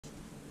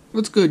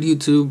What's good,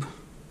 YouTube?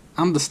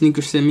 I'm the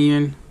Sneaker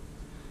Simeon.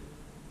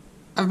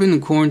 I've been in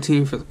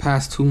quarantine for the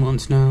past 2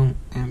 months now,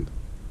 and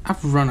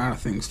I've run out of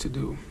things to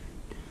do.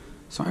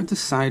 So I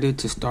decided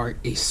to start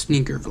a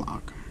sneaker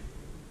vlog.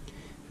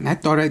 And I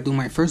thought I'd do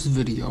my first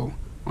video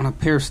on a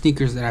pair of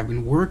sneakers that I've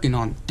been working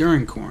on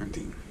during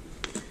quarantine.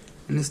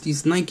 And it's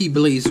these Nike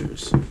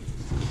Blazers.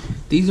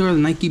 These are the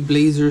Nike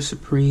Blazer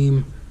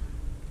Supreme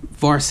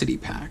Varsity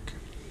Pack.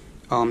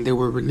 They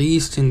were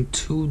released in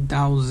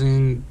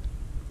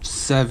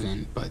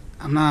 2007, but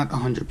I'm not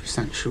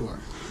 100% sure.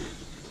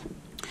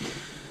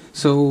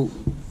 So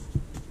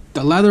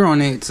the leather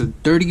on it, it's a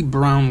dirty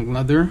brown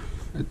leather.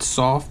 It's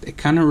soft. It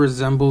kind of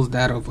resembles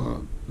that of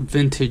a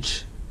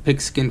vintage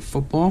pigskin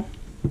football.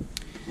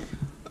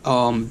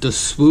 The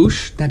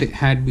swoosh that it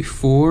had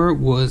before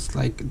was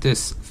like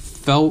this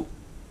felt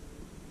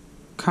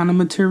kind of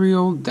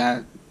material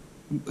that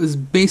is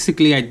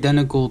basically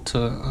identical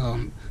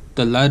to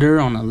the leather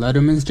on a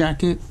Letterman's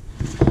jacket,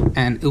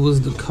 and it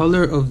was the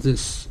color of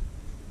this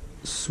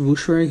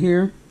swoosh right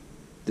here,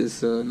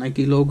 this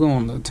Nike logo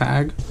on the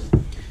tag,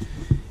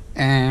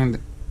 and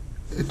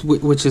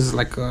which is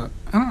like a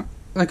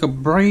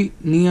bright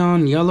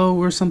neon yellow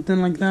or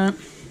something like that.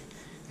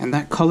 And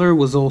that color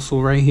was also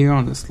right here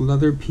on this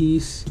leather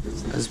piece,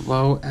 as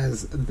well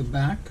as the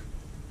back.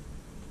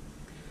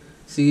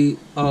 See,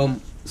 so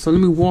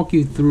let me walk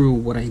you through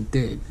what I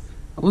did.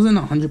 I wasn't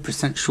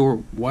 100%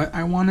 sure what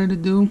I wanted to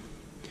do,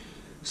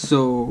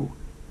 so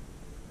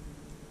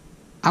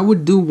I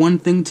would do one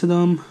thing to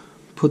them,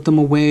 put them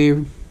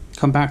away,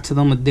 come back to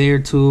them a day or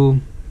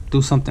two,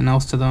 do something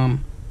else to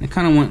them. It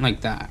kind of went like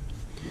that.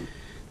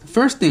 The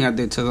first thing I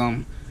did to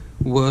them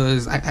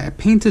was I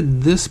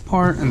painted this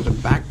part and the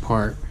back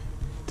part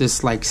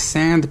this like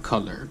sand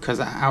color, because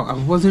I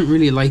wasn't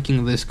really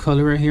liking this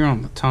color right here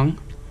on the tongue.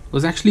 It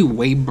was actually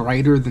way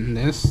brighter than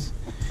this.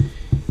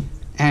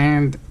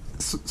 And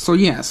so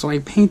I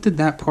painted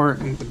that part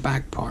and the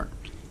back part.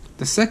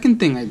 The second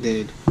thing I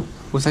did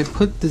was I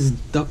put this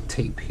duct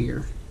tape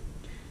here.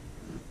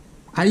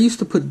 I used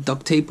to put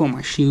duct tape on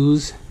my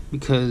shoes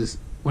because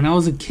when I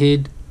was a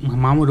kid, my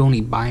mom would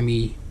only buy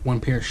me one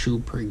pair of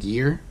shoes per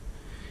year,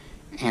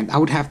 and I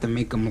would have to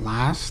make them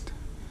last.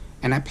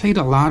 And I played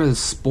a lot of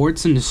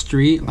sports in the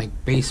street, like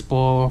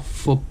baseball,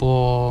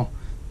 football,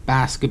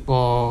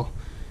 basketball,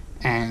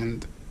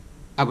 and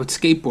I would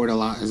skateboard a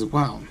lot as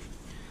well.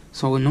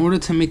 So in order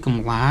to make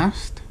them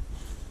last,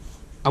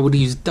 I would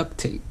use duct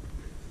tape.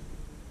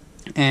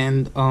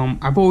 And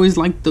I've always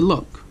liked the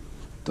look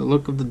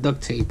of the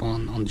duct tape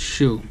on the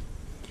shoe.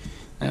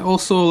 I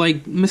also,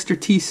 like Mr.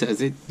 T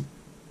says, it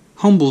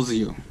humbles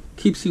you,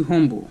 keeps you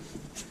humble.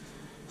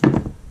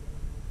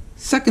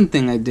 Second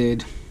thing I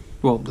did,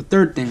 well, the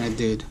third thing I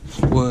did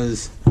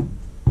was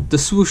the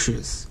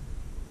swooshes.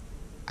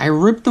 I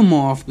ripped them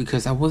off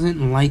because I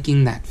wasn't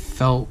liking that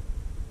felt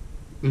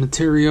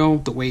material,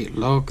 the way it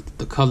looked,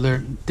 the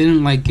color,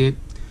 didn't like it.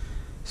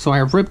 So I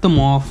ripped them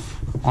off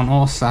on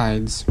all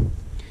sides,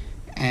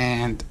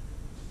 and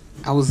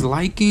I was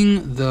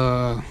liking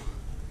the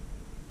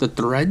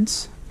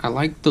threads. I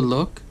liked the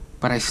look,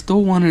 but I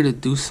still wanted to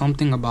do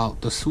something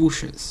about the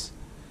swooshes.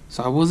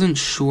 So I wasn't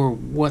sure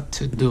what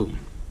to do.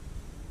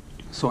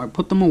 So I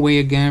put them away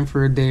again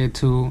for a day or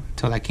two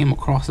until I came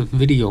across a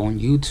video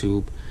on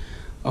YouTube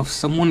of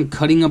someone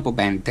cutting up a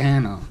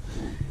bandana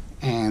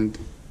and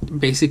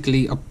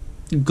basically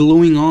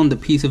gluing on the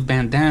piece of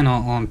bandana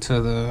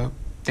onto the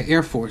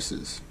Air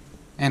Forces.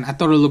 And I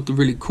thought it looked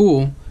really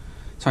cool,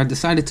 so I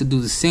decided to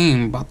do the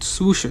same about the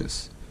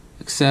swooshes,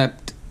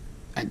 except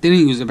I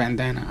didn't use a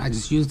bandana. I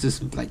just used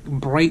this like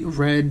bright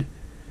red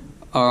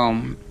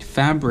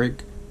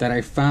fabric that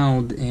I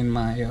found in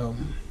my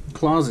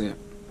closet.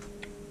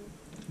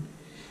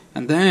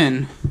 And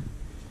then,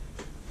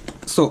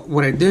 so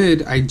what I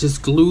did, I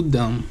just glued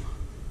them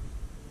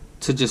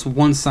to just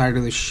one side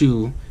of the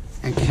shoe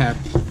and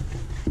kept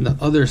the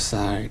other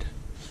side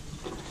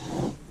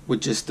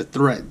with just the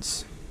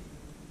threads.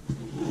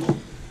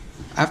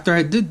 After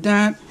I did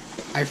that,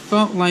 I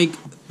felt like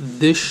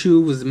this shoe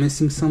was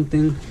missing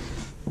something.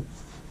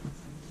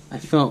 I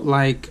felt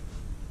like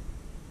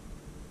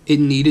it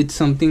needed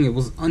something. It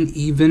was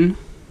uneven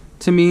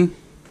to me.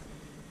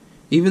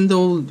 Even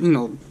though, you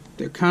know,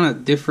 they're kind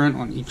of different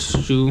on each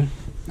shoe.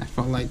 I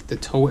felt like the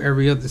toe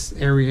area, this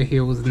area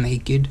here, was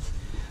naked.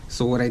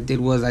 So what I did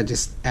was I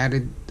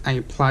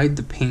applied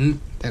the paint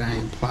that I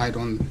applied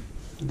on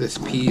this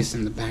piece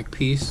and the back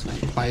piece. I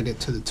applied it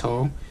to the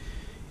toe,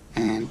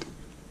 and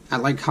I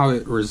like how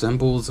it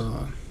resembles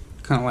kind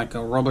of like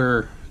a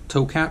rubber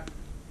toe cap.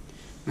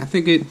 I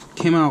think it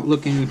came out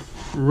looking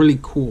really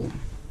cool.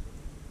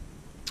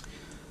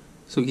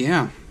 So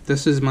yeah,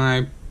 this is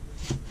my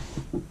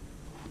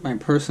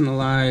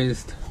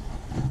personalized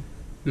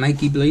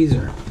Nike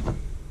Blazer.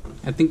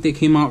 I think they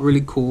came out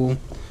really cool.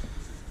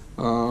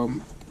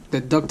 The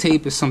duct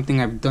tape is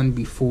something I've done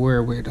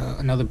before with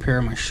another pair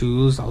of my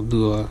shoes. I'll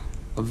do a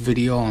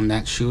video on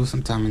that shoe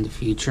sometime in the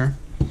future.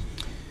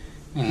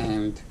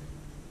 And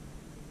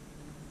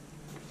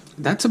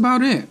that's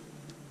about it.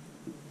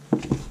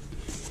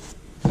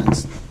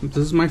 That's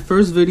this is my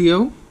first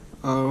video.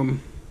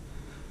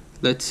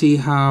 Let's see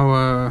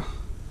how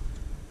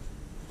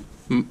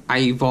I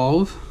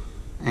evolve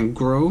and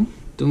grow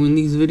doing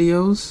these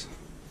videos,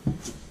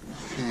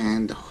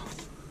 and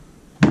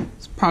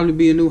it's probably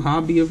be a new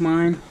hobby of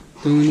mine,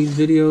 doing these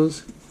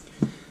videos.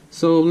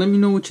 So let me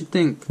know what you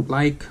think.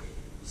 Like,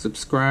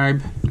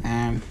 subscribe,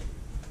 and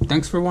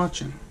thanks for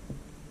watching.